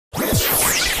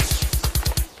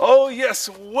yes,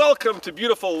 welcome to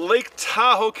beautiful Lake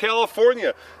Tahoe,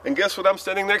 California. And guess what I'm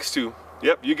standing next to?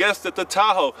 Yep, you guessed it, the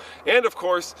Tahoe. And of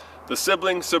course, the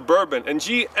sibling Suburban. And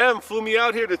GM flew me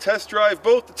out here to test drive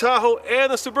both the Tahoe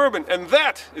and the Suburban. And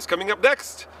that is coming up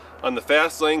next on the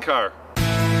Fast Lane Car.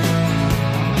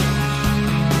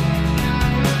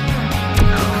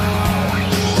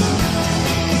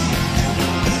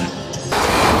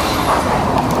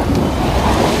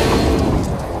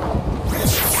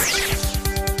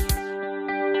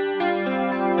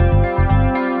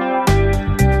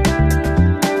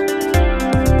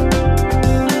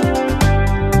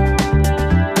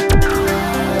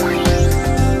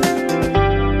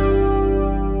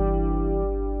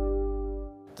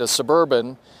 The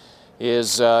Suburban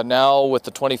is now, with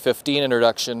the 2015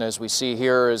 introduction, as we see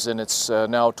here, is in its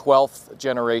now 12th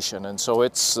generation, and so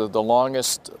it's the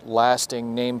longest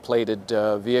lasting name-plated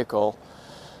vehicle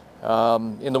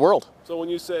in the world. So when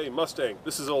you say Mustang,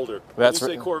 this is older. That's when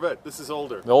you say Corvette, this is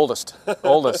older. The oldest.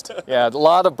 Oldest. Yeah, a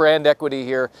lot of brand equity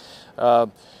here.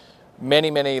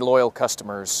 Many loyal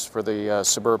customers for the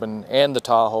Suburban and the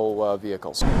Tahoe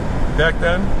vehicles. Back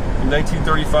then, in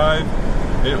 1935,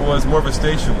 it was more of a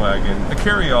station wagon, a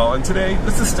carryall, and today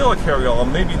this is still a carryall,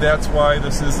 and maybe that's why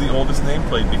this is the oldest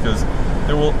nameplate, because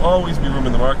there will always be room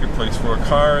in the marketplace for a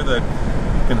car that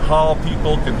can haul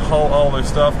people, can haul all their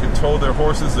stuff, can tow their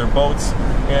horses, their boats,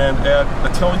 and at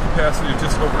a towing capacity of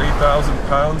just over 8,000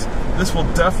 pounds, this will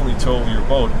definitely tow your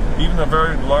boat, even a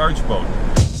very large boat.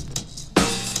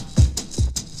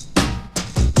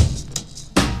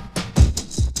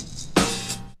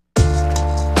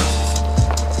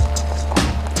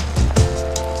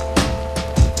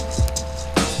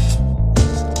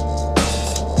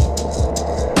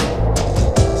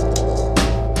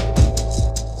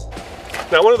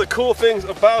 Now, one of the cool things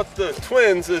about the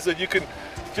twins is that you can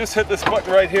just hit this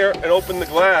button right here and open the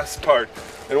glass part.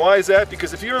 And why is that?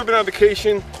 Because if you've ever been on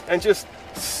vacation and just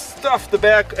stuffed the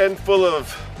back end full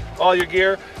of all your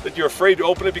gear, that you're afraid to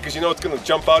open it because you know it's going to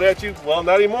jump out at you, well,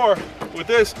 not anymore. With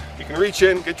this, you can reach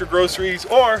in, get your groceries,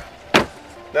 or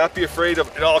not be afraid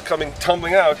of it all coming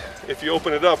tumbling out if you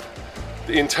open it up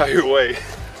the entire way.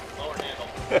 Lower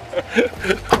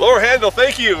handle. Lower handle,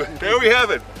 thank you. There we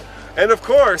have it. And of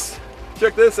course,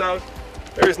 check this out.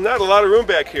 There's not a lot of room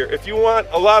back here. If you want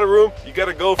a lot of room, you got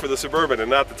to go for the Suburban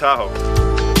and not the Tahoe.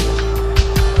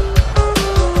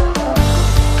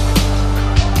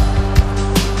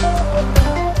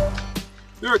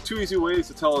 There are two easy ways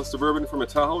to tell a Suburban from a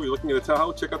Tahoe. You're looking at a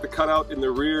Tahoe, check out the cutout in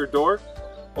the rear door.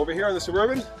 Over here on the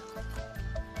Suburban,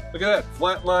 look at that,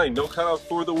 flat line, no cutout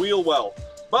for the wheel well.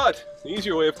 But the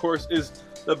easier way, of course, is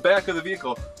the back of the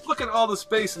vehicle. Look at all the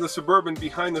space in the Suburban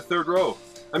behind the third row.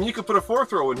 I mean, you could put a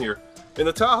fourth row in here. In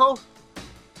the Tahoe,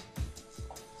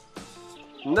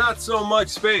 not so much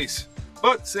space,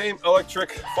 but same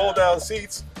electric fold-down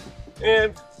seats.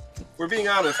 And we're being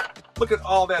honest, look at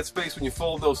all that space when you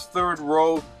fold those third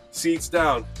row seats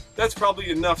down. That's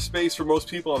probably enough space for most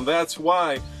people, and that's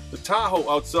why the Tahoe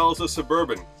outsells the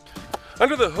Suburban.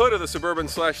 Under the hood of the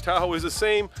Suburban/Tahoe is the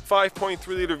same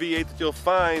 5.3-liter V8 that you'll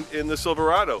find in the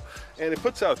Silverado. And it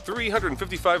puts out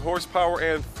 355 horsepower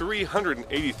and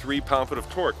 383 pound-foot of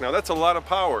torque. Now that's a lot of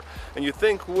power, and you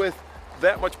think with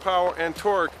that much power and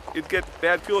torque it'd get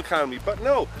bad fuel economy, but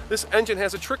no, this engine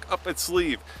has a trick up its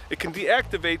sleeve. It can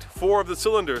deactivate 4 of the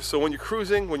cylinders, so when you're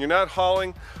cruising, when you're not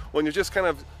hauling, when you're just kind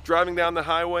of driving down the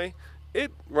highway,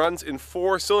 it runs in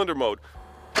 4-cylinder mode.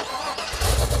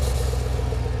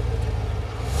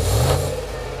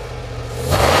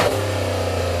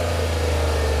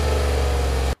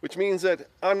 Which means that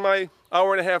on my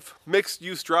hour-and-a-half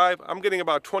mixed-use drive, I'm getting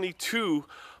about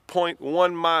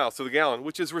 22.1 miles to the gallon,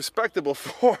 which is respectable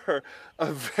for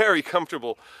a very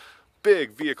comfortable,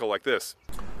 big vehicle like this.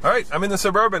 All right, I'm in the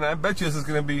Suburban. I bet you this is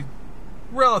going to be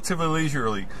relatively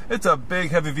leisurely. It's a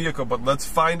big, heavy vehicle, but let's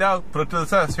find out. Put it to the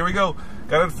test. Here we go.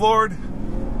 Got it floored.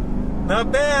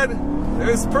 Not bad.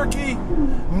 There's Perky.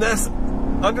 Nest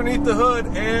underneath the hood,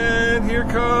 and here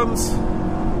comes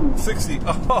 60.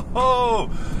 Oh,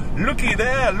 looky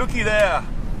there, looky there.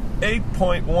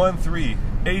 8.13,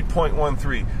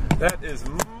 8.13. That is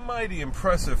mighty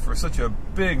impressive for such a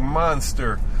big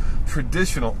monster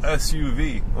traditional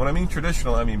SUV. When I mean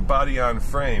traditional, I mean body on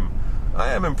frame.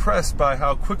 I am impressed by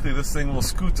how quickly this thing will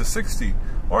scoot to 60.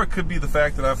 Or it could be the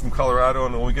fact that I'm from Colorado,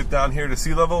 and when we get down here to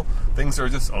sea level, things are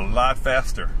just a lot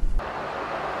faster.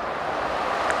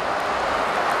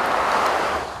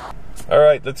 All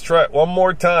right, let's try it one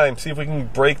more time. See if we can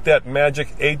break that magic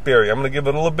 8 barrier. I'm going to give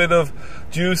it a little bit of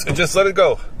juice and just let it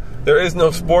go. There is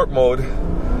no sport mode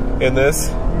in this,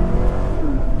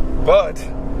 but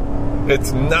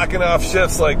It's knocking off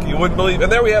shifts like you wouldn't believe.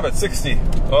 And there we have it, 60.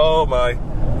 Oh my.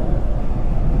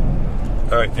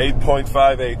 All right,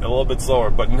 8.58, a little bit slower,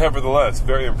 but nevertheless,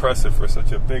 very impressive for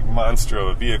such a big monster of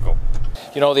a vehicle.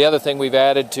 You know, the other thing we've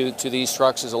added to these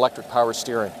trucks is electric power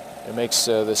steering. It makes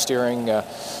the steering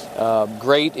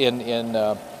great in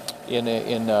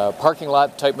parking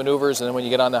lot type maneuvers, and then when you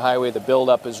get on the highway, the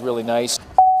buildup is really nice.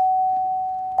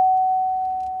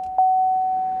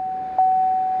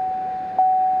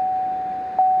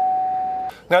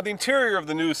 Now, the interior of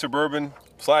the new Suburban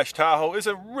 / Tahoe is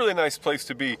a really nice place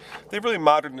to be. They've really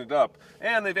moderned it up,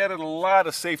 and they've added a lot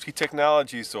of safety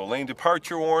technology, so lane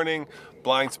departure warning,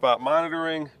 blind spot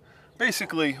monitoring,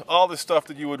 basically all the stuff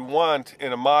that you would want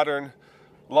in a modern,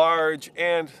 large,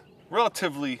 and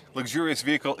relatively luxurious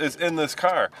vehicle is in this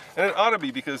car. And it ought to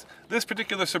be, because this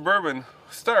particular Suburban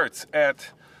starts at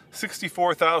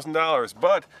 $64,000,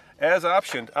 but as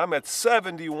optioned, I'm at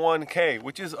 $71K,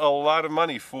 which is a lot of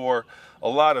money for a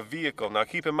lot of vehicle. Now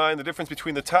keep in mind the difference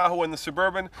between the Tahoe and the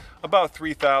Suburban, about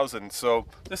 $3,000. So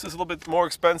this is a little bit more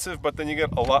expensive, but then you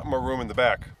get a lot more room in the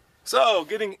back. So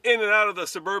getting in and out of the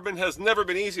Suburban has never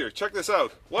been easier. Check this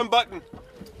out. One button.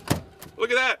 Look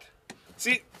at that.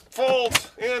 Seat folds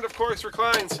and of course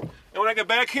reclines. And when I get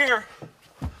back here,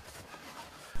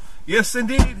 yes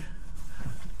indeed,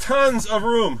 tons of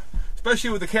room, especially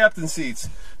with the captain seats.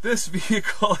 This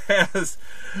vehicle has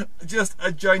just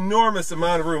a ginormous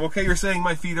amount of room. Okay, you're saying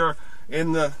my feet are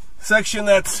in the section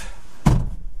that's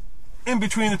in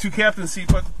between the two captain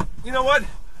seats, but you know what?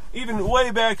 Even way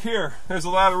back here, there's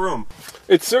a lot of room.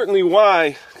 It's certainly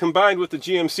why, combined with the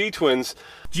GMC twins,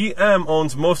 GM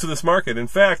owns most of this market. In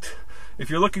fact, if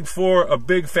you're looking for a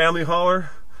big family hauler,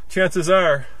 chances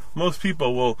are most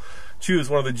people will choose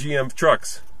one of the GM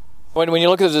trucks. When you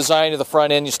look at the design of the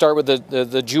front end, you start with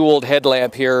the jeweled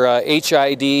headlamp here,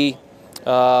 HID,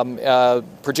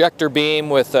 projector beam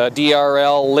with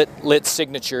DRL lit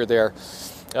signature there.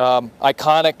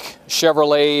 Iconic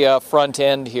Chevrolet front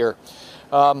end here.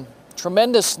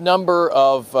 Tremendous number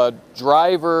of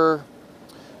driver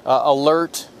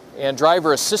alert and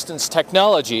driver assistance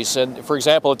technologies. And for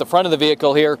example, at the front of the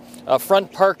vehicle here,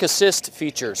 front park assist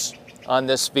features on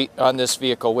this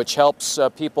vehicle, which helps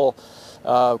people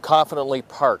confidently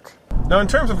park. Now in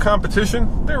terms of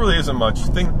competition, there really isn't much.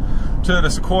 Think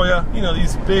Toyota Sequoia, you know,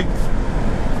 these big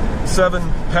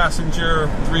 7-passenger,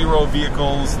 3-row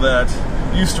vehicles that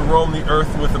used to roam the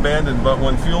earth with abandon, but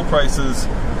when fuel prices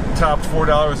topped $4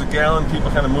 a gallon, people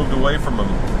kind of moved away from them.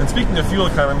 And speaking of fuel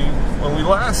economy, when we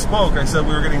last spoke, I said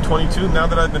we were getting 22. Now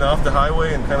that I've been off the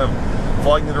highway and kind of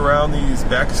flogging it around these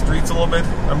back streets a little bit,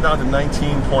 I'm down to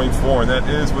 19.4, and that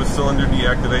is with cylinder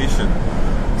deactivation.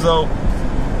 So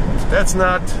that's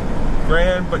not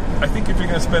grand, but I think if you're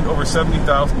going to spend over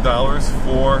 $70,000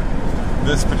 for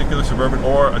this particular Suburban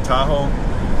or a Tahoe,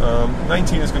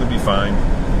 19 is going to be fine.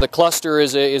 The cluster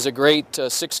is a great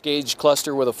 6-gauge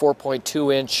cluster with a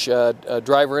 4.2-inch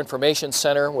driver information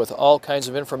center with all kinds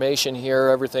of information here,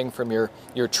 everything from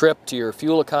your trip to your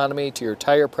fuel economy to your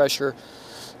tire pressure,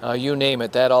 you name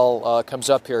it, that all comes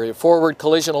up here. Forward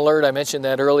collision alert, I mentioned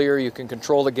that earlier. You can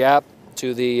control the gap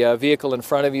to the vehicle in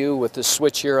front of you with this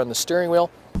switch here on the steering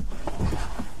wheel.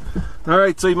 All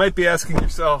right, so you might be asking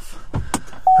yourself,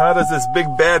 how does this big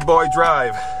bad boy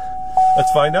drive?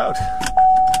 Let's find out.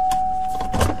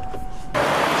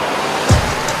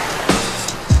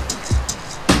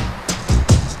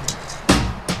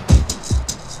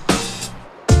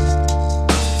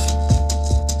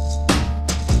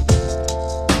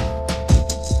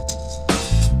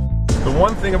 The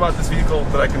one thing about this vehicle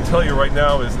that I can tell you right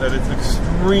now is that it's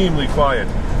extremely quiet.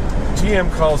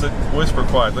 GM calls it whisper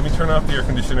quiet. Let me turn off the air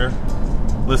conditioner.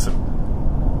 Listen.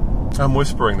 I'm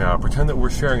whispering now. Pretend that we're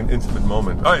sharing an intimate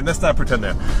moment. All right, let's not pretend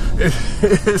that.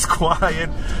 It is quiet,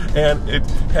 and it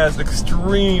has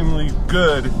extremely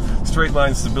good straight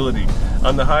line stability.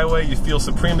 On the highway, you feel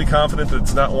supremely confident that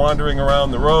it's not wandering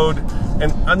around the road.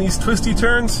 And on these twisty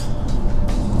turns,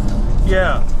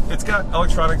 yeah, it's got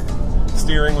electronic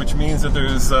steering, which means that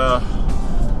there's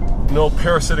no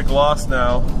parasitic loss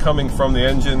now coming from the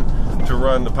engine to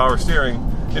run the power steering.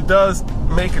 It does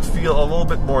make it feel a little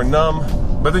bit more numb,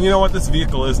 but then you know what? This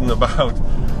vehicle isn't about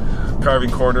carving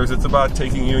corners. It's about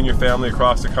taking you and your family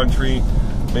across the country,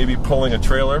 maybe pulling a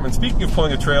trailer. And speaking of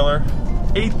pulling a trailer,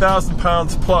 8,000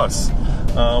 pounds plus,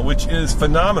 which is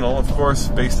phenomenal, of course,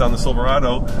 based on the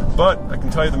Silverado, but I can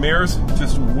tell you the mirrors,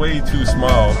 just way too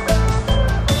small.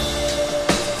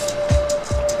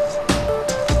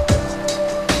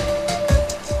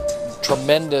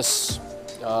 Tremendous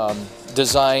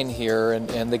design here,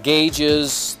 and the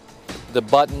gauges, the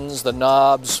buttons, the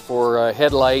knobs for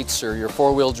headlights, or your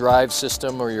four-wheel drive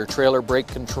system, or your trailer brake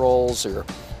controls, or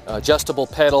adjustable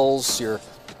pedals, your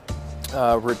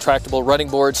retractable running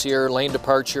boards here, lane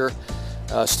departure,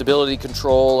 stability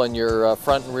control, and your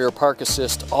front and rear park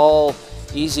assist, all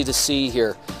easy to see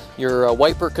here. Your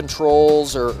wiper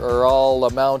controls are all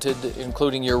mounted,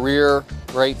 including your rear,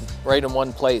 right in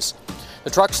one place. The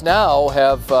trucks now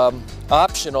have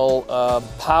optional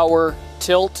power,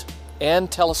 tilt,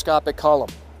 and telescopic column.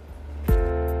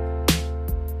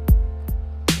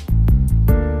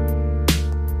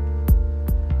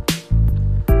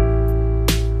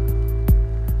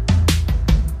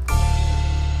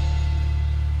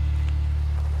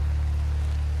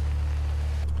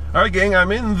 All right, gang,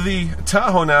 I'm in the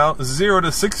Tahoe now, 0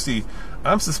 to 60.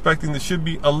 I'm suspecting this should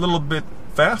be a little bit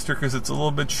faster because it's a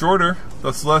little bit shorter,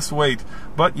 thus less weight.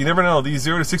 But you never know, these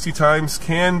 0 to 60 times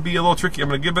can be a little tricky. I'm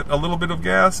going to give it a little bit of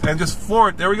gas and just floor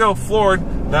it. There we go, floored.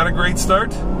 Not a great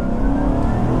start.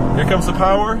 Here comes the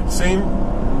power, same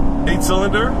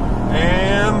 8-cylinder,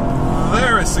 and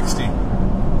there is 60.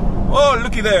 Oh,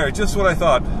 looky there, just what I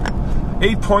thought.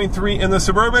 8.3 in the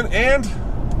Suburban, and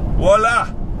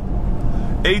voila!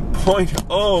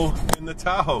 8.0 in the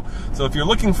Tahoe. So if you're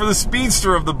looking for the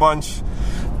speedster of the bunch,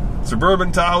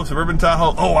 Suburban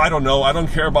Tahoe, oh, I don't know, I don't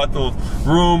care about the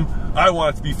room, I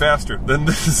want it to be faster, then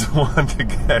this is the one to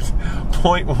get.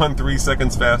 0.13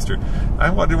 seconds faster. I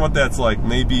wonder what that's like.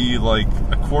 Maybe like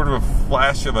a quarter of a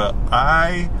flash of an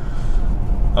eye,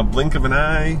 a blink of an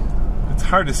eye. It's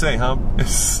hard to say, huh? It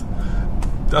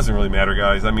doesn't really matter,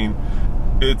 guys. I mean,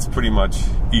 it's pretty much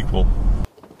equal.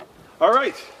 All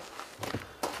right.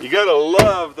 You gotta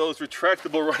love those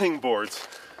retractable running boards.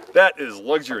 That is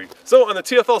luxury. So on the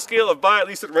TFL scale of buy it,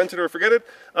 lease it, rent it, or forget it,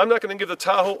 I'm not gonna give the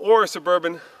Tahoe or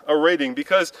Suburban a rating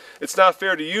because it's not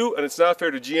fair to you and it's not fair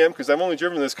to GM because I've only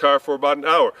driven this car for about an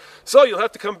hour. So you'll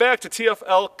have to come back to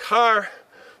TFL Car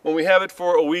when we have it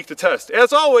for a week to test.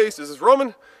 As always, this is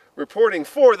Roman reporting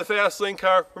for the Fast Lane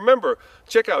Car. Remember,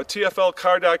 check out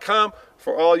tflcar.com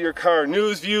for all your car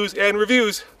news, views, and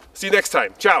reviews. See you next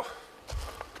time. Ciao.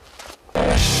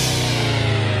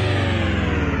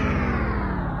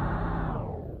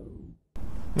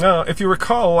 Now, if you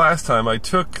recall last time, I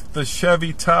took the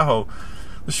Chevy Tahoe,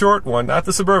 the short one, not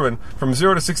the Suburban, from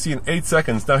 0 to 60 in 8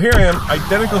 seconds. Now here I am,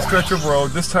 identical stretch of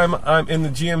road. This time I'm in the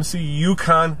GMC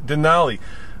Yukon Denali.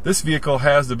 This vehicle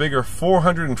has the bigger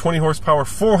 420 horsepower,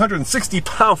 460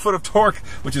 pound-foot of torque,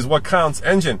 which is what counts,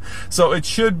 engine. So it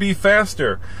should be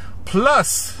faster.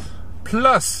 Plus,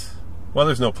 well,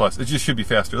 there's no plus. It just should be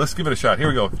faster. Let's give it a shot. Here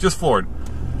we go. Just floored.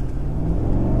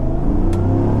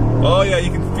 Oh yeah,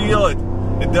 you can feel it.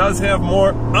 It does have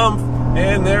more oomph,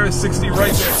 and there's 60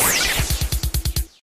 right there.